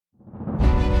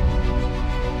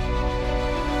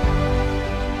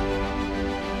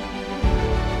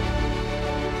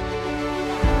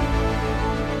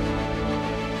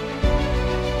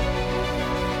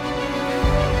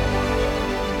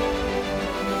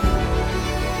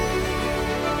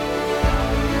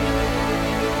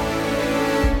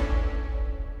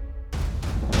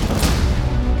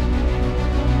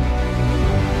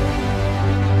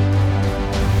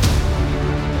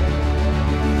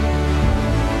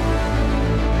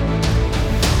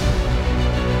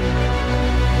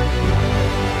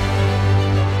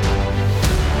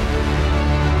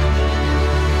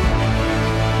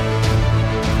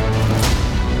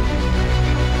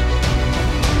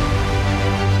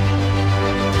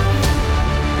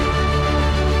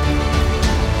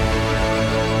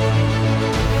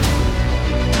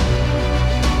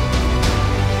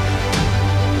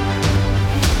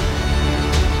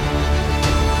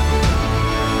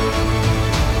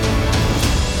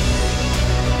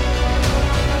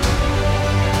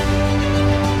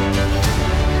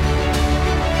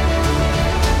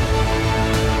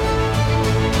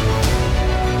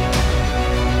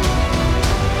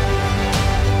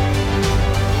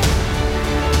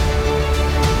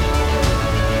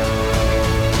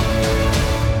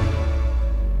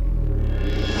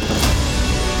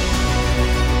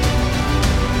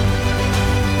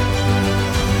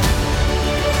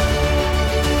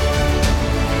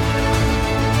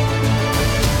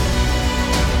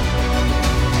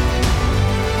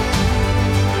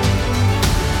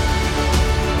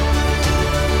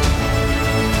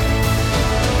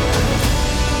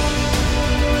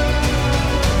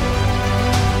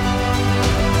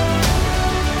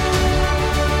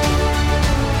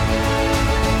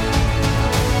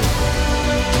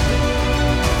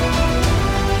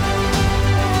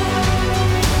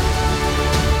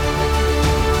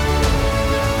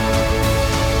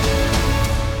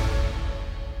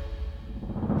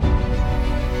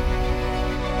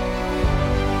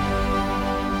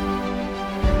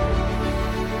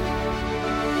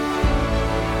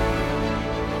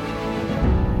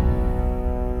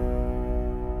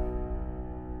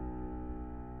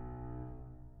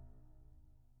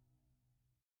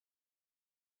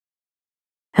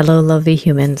Hello, lovely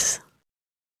humans.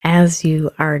 As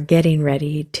you are getting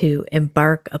ready to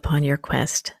embark upon your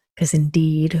quest, because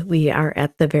indeed we are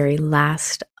at the very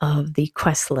last of the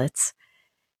questlets,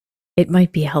 it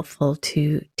might be helpful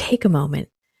to take a moment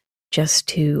just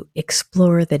to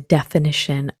explore the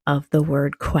definition of the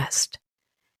word quest.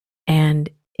 And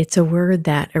it's a word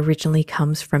that originally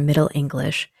comes from Middle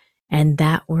English, and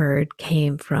that word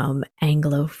came from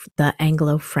the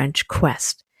Anglo-French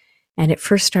quest. And it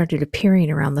first started appearing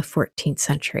around the 14th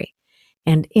century.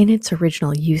 And in its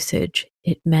original usage,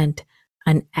 it meant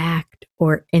an act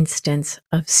or instance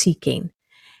of seeking.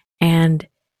 And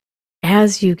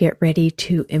as you get ready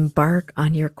to embark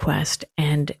on your quest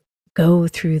and go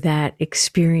through that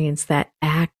experience, that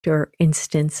act or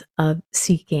instance of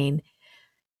seeking,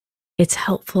 it's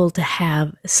helpful to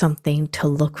have something to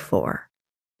look for.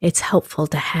 It's helpful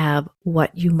to have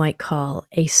what you might call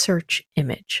a search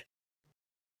image.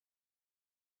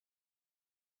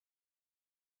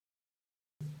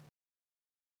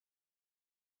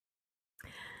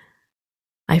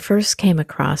 I first came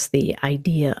across the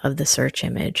idea of the search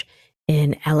image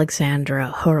in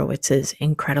Alexandra Horowitz's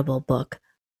incredible book,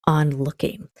 On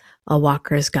Looking, A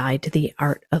Walker's Guide to the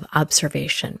Art of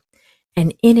Observation.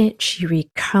 And in it, she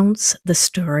recounts the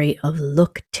story of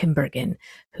Look Tinbergen,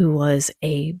 who was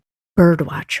a bird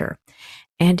watcher.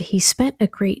 And he spent a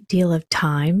great deal of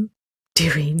time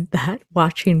doing that,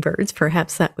 watching birds.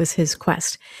 Perhaps that was his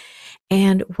quest.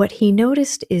 And what he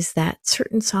noticed is that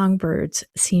certain songbirds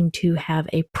seem to have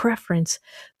a preference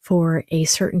for a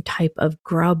certain type of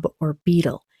grub or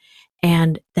beetle,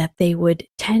 and that they would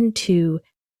tend to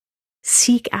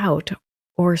seek out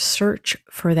or search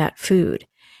for that food.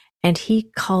 And he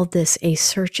called this a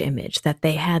search image, that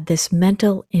they had this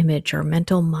mental image or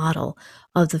mental model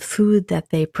of the food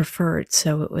that they preferred.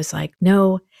 So it was like,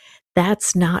 no,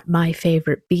 that's not my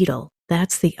favorite beetle.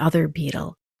 That's the other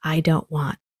beetle. I don't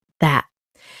want that.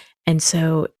 And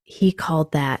so he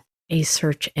called that a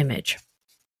search image.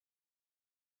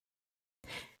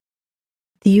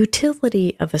 The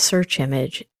utility of a search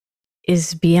image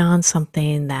is beyond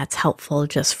something that's helpful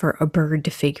just for a bird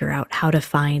to figure out how to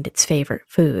find its favorite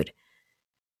food.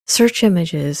 Search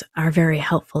images are very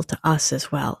helpful to us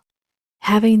as well.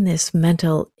 Having this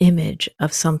mental image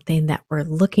of something that we're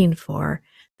looking for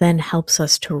then helps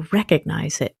us to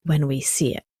recognize it when we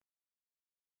see it.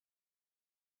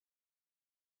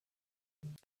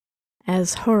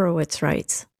 As Horowitz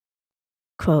writes,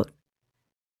 quote,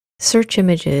 "Search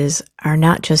images are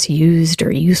not just used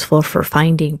or useful for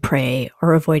finding prey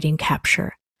or avoiding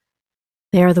capture.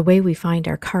 They are the way we find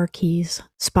our car keys,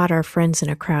 spot our friends in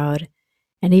a crowd,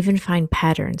 and even find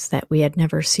patterns that we had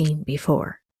never seen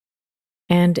before."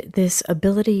 And this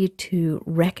ability to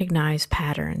recognize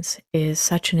patterns is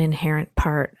such an inherent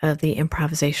part of the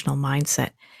improvisational mindset.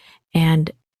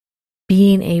 And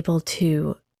being able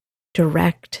to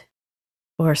direct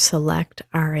or select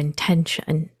our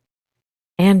intention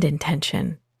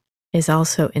is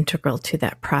also integral to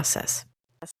that process.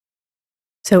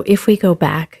 So if we go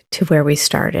back to where we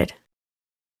started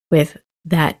with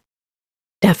that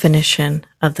definition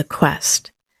of the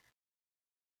quest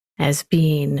as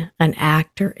being an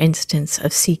act or instance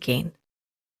of seeking,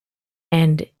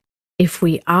 and if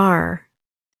we are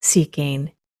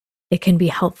seeking, it can be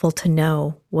helpful to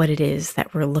know what it is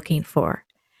that we're looking for.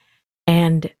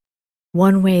 And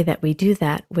one way that we do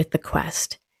that with the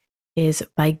quest is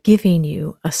by giving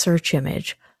you a search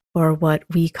image, or what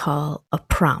we call a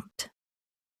prompt.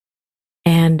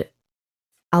 And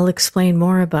I'll explain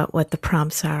more about what the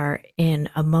prompts are in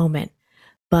a moment,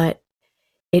 but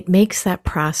it makes that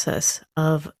process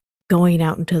of going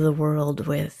out into the world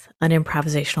with an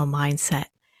improvisational mindset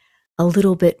a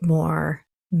little bit more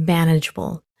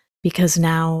manageable, because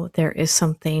now there is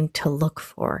something to look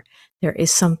for. There is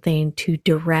something to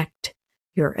direct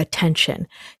your attention.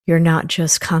 You're not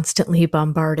just constantly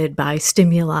bombarded by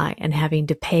stimuli and having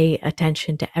to pay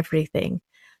attention to everything.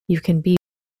 You can be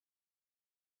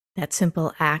that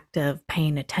simple act of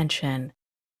paying attention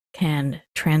can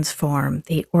transform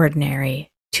the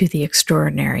ordinary to the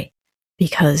extraordinary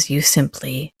because you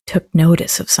simply took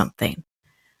notice of something.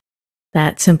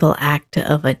 That simple act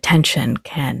of attention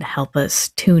can help us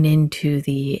tune into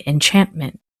the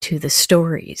enchantment, to the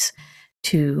stories,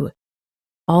 to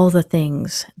all the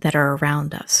things that are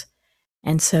around us.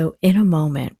 And so in a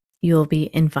moment, you'll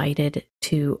be invited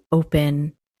to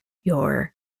open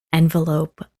your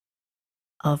envelope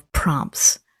of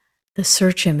prompts, the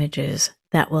search images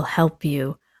that will help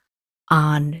you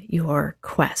on your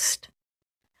quest.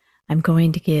 I'm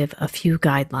going to give a few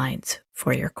guidelines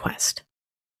for your quest.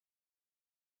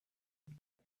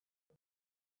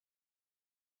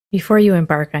 Before you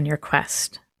embark on your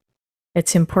quest,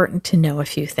 it's important to know a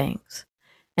few things.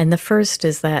 And the first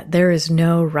is that there is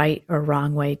no right or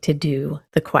wrong way to do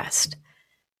the quest.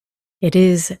 It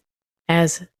is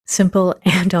as simple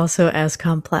and also as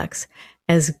complex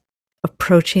as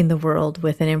approaching the world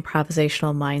with an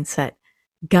improvisational mindset,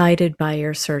 guided by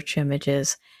your search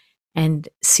images, and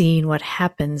seeing what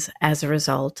happens as a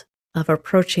result of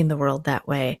approaching the world that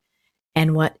way,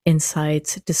 and what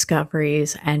insights,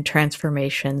 discoveries, and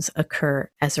transformations occur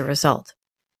as a result.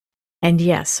 And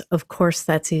yes, of course,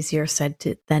 that's easier said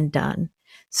than done.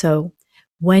 So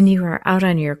when you are out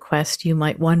on your quest, you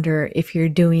might wonder if you're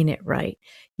doing it right.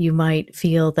 You might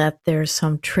feel that there's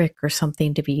some trick or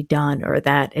something to be done, or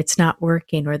that it's not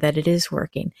working, or that it is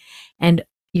working. And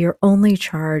your only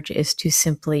charge is to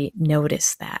simply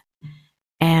notice that.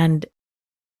 And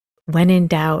when in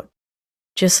doubt,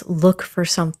 just look for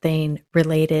something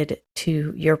related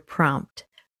to your prompt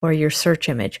or your search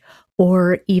image,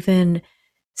 or even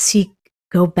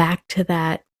go back to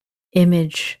that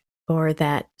image or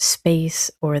that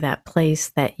space or that place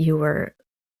that you were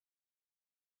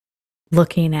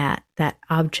looking at, that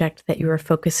object that you were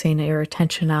focusing your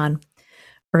attention on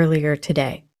earlier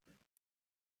today.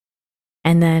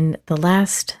 And then the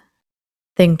last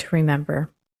thing to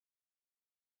remember,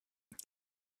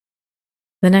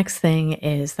 the next thing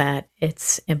is that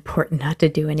it's important not to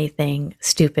do anything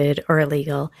stupid or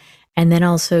illegal. And then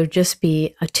also just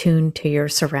be attuned to your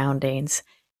surroundings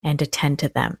and attend to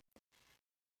them.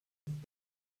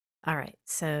 All right,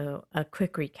 so a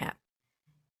quick recap.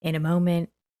 In a moment,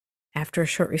 after a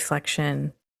short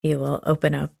reflection, you will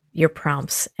open up your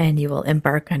prompts and you will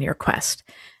embark on your quest.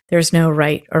 There's no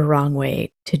right or wrong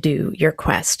way to do your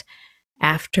quest.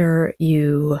 After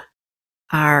you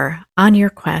are on your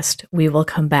quest, we will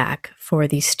come back for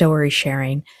the story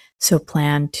sharing. So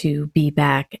plan to be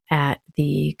back at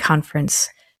the conference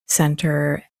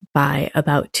center by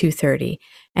about 2:30.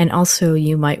 And also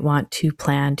you might want to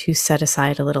plan to set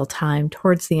aside a little time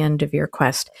towards the end of your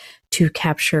quest to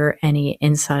capture any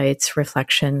insights,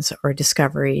 reflections, or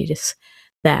discoveries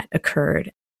that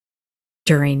occurred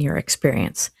during your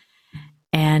experience.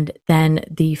 And then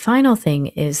the final thing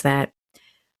is that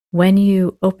when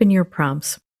you open your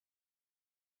prompts,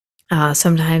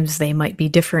 sometimes they might be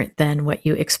different than what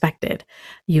you expected.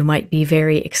 You might be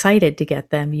very excited to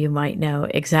get them. You might know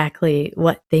exactly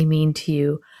what they mean to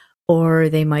you, or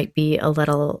they might be a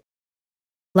little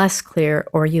less clear,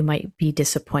 or you might be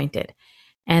disappointed.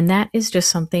 And that is just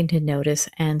something to notice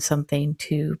and something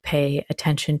to pay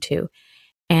attention to.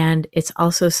 And it's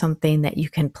also something that you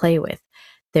can play with.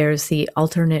 There's the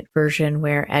alternate version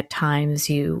where at times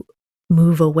you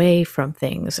move away from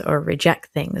things or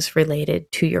reject things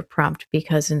related to your prompt,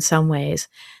 because in some ways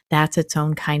that's its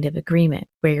own kind of agreement,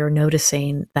 where you're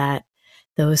noticing that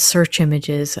those search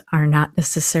images are not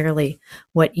necessarily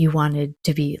what you wanted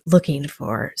to be looking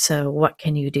for. So what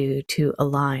can you do to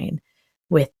align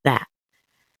with that?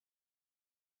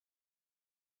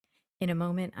 In a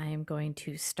moment, I am going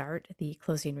to start the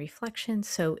closing reflection.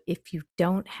 So if you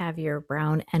don't have your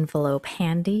brown envelope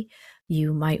handy,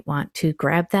 you might want to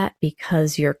grab that,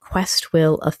 because your quest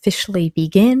will officially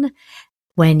begin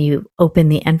when you open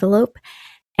the envelope.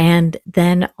 And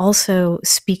then also,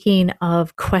 speaking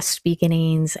of quest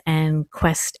beginnings and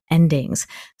quest endings,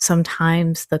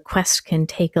 sometimes the quest can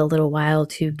take a little while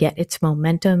to get its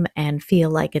momentum and feel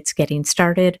like it's getting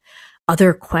started.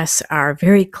 Other quests are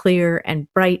very clear and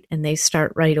bright and they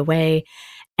start right away.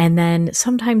 And then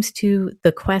sometimes too,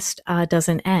 the quest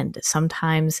doesn't end.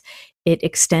 Sometimes it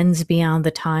extends beyond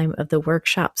the time of the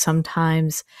workshop.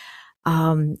 Sometimes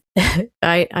I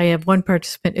have one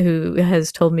participant who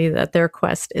has told me that their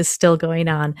quest is still going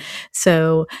on.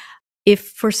 So if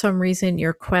for some reason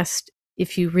your quest,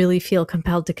 if you really feel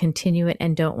compelled to continue it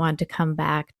and don't want to come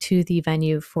back to the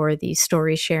venue for the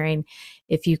story sharing,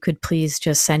 if you could please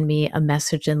just send me a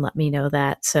message and let me know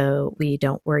that, so we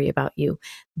don't worry about you,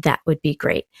 that would be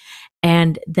great.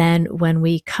 And then when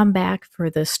we come back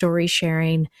for the story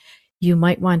sharing, you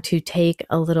might want to take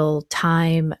a little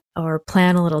time or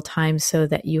plan a little time so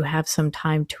that you have some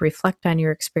time to reflect on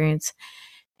your experience.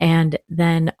 And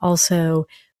then also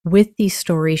with the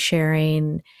story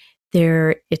sharing,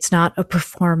 it's not a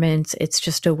performance, it's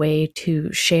just a way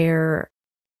to share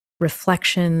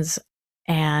reflections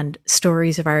and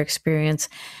stories of our experience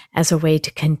as a way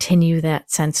to continue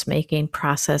that sense-making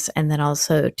process, and then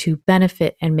also to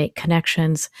benefit and make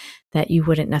connections that you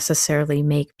wouldn't necessarily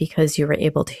make because you were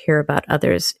able to hear about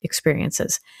others'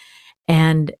 experiences.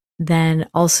 And then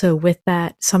also with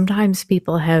that, sometimes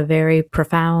people have very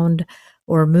profound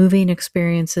or moving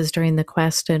experiences during the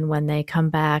quest, and when they come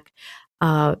back,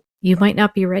 you might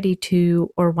not be ready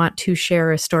to or want to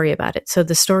share a story about it. So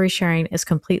the story sharing is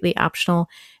completely optional.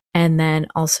 And then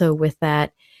also with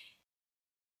that,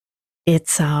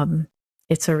 it's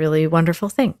a really wonderful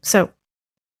thing. So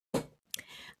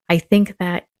I think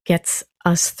that gets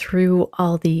us through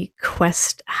all the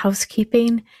quest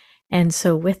housekeeping. And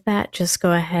so with that, just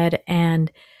go ahead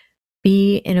and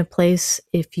be in a place,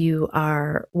 if you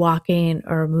are walking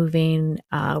or moving,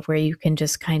 where you can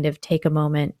just kind of take a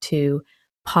moment to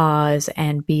pause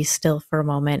and be still for a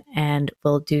moment, and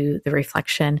we'll do the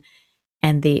reflection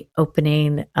and the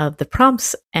opening of the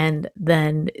prompts, and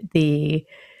then the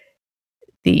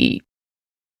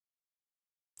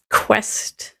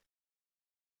quest.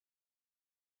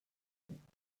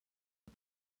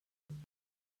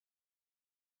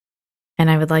 And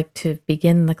I would like to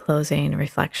begin the closing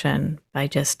reflection by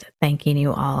just thanking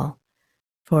you all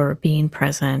for being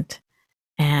present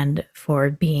and for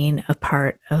being a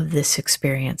part of this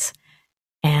experience.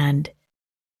 And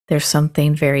there's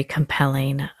something very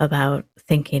compelling about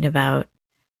thinking about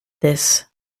this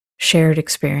shared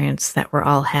experience that we're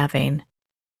all having,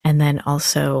 and then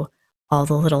also all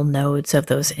the little nodes of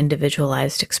those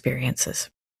individualized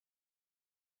experiences.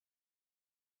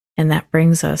 And that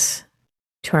brings us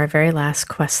to our very last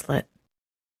questlet.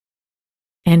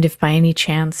 And if by any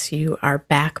chance you are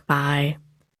back by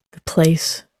the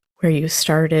place where you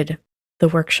started the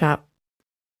workshop,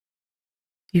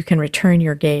 you can return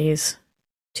your gaze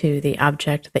to the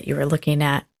object that you were looking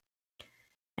at.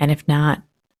 And if not,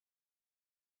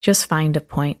 just find a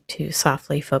point to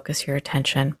softly focus your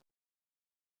attention.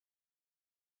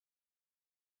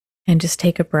 And just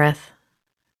take a breath.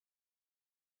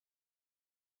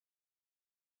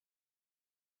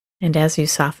 And as you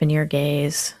soften your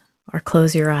gaze or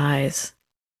close your eyes,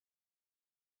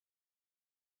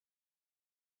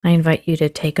 I invite you to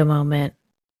take a moment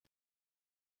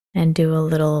and do a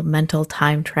little mental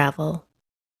time travel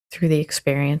through the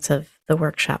experience of the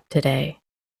workshop today.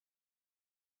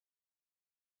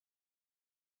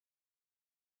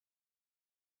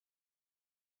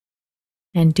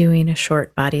 And doing a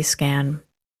short body scan,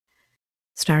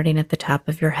 starting at the top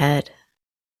of your head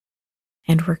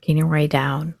and working your way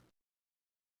down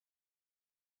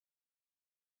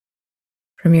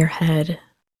from your head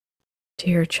to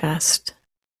your chest,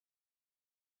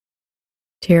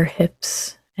 to your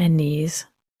hips and knees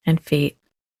and feet,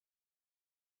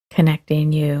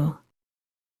 connecting you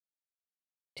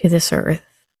to this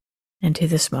earth and to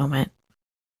this moment.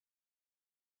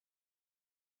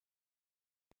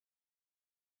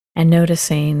 And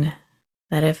noticing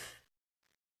that if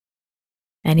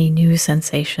any new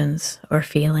sensations or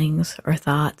feelings or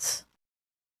thoughts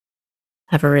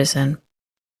have arisen,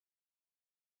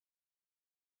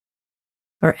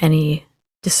 or any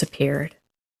disappeared,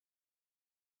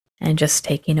 and just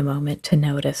taking a moment to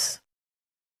notice.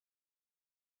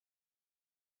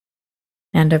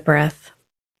 And a breath.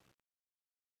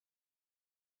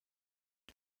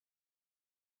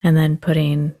 And then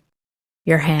putting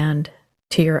your hand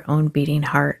to your own beating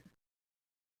heart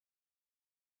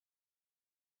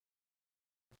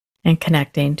and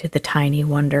connecting to the tiny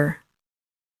wonder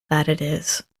that it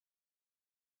is.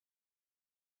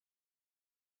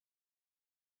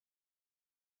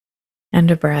 And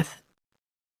a breath.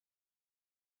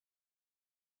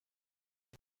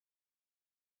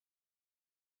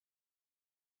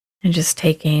 And just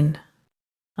taking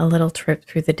a little trip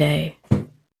through the day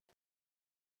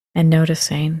and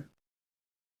noticing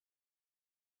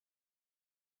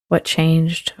what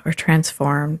changed or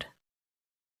transformed,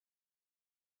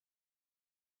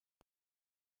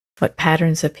 what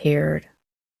patterns appeared,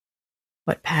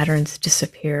 what patterns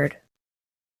disappeared,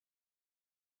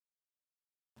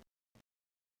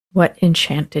 what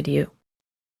enchanted you,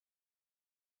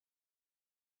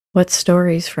 what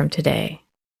stories from today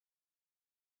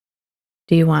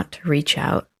do you want to reach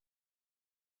out,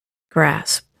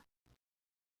 grasp,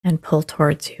 and pull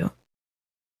towards you?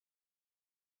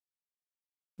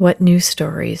 What new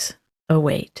stories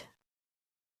await?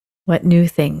 What new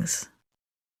things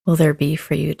will there be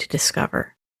for you to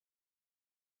discover?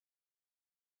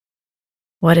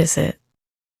 What is it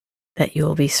that you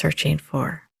will be searching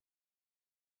for?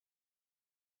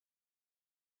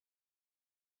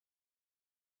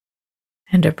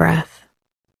 And a breath.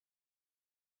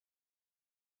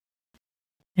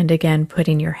 And again,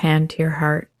 putting your hand to your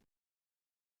heart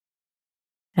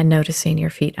and noticing your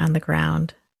feet on the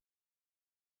ground.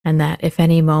 And that if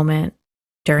any moment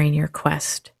during your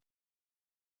quest,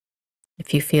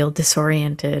 if you feel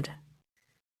disoriented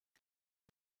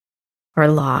or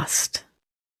lost,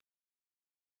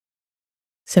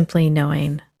 simply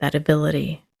knowing that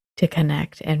ability to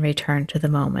connect and return to the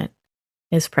moment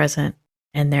is present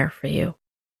and there for you.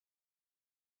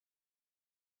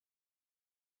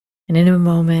 And in a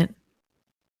moment,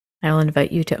 I will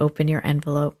invite you to open your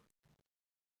envelope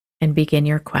and begin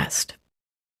your quest.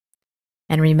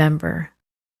 And remember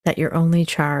that your only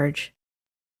charge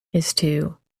is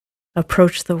to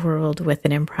approach the world with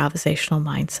an improvisational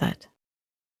mindset,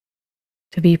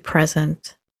 to be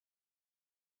present,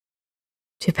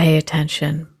 to pay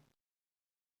attention,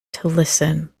 to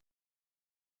listen,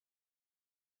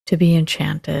 to be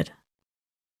enchanted,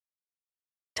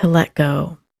 to let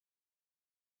go,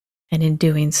 and in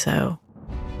doing so,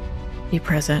 be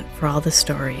present for all the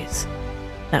stories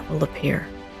that will appear.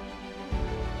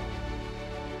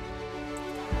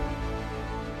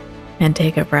 And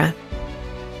take a breath.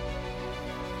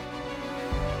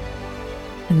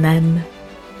 And then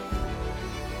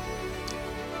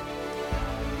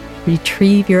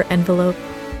retrieve your envelope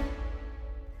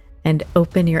and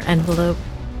open your envelope.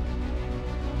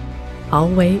 I'll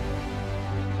wait.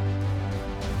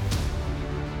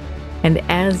 And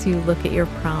as you look at your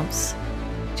prompts,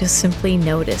 just simply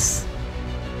notice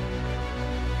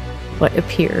what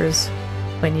appears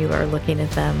when you are looking at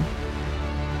them.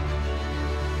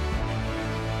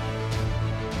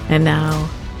 And now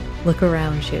look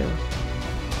around you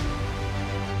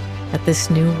at this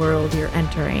new world you're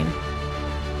entering,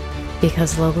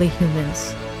 because, lovely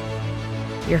humans,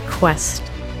 your quest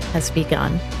has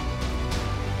begun.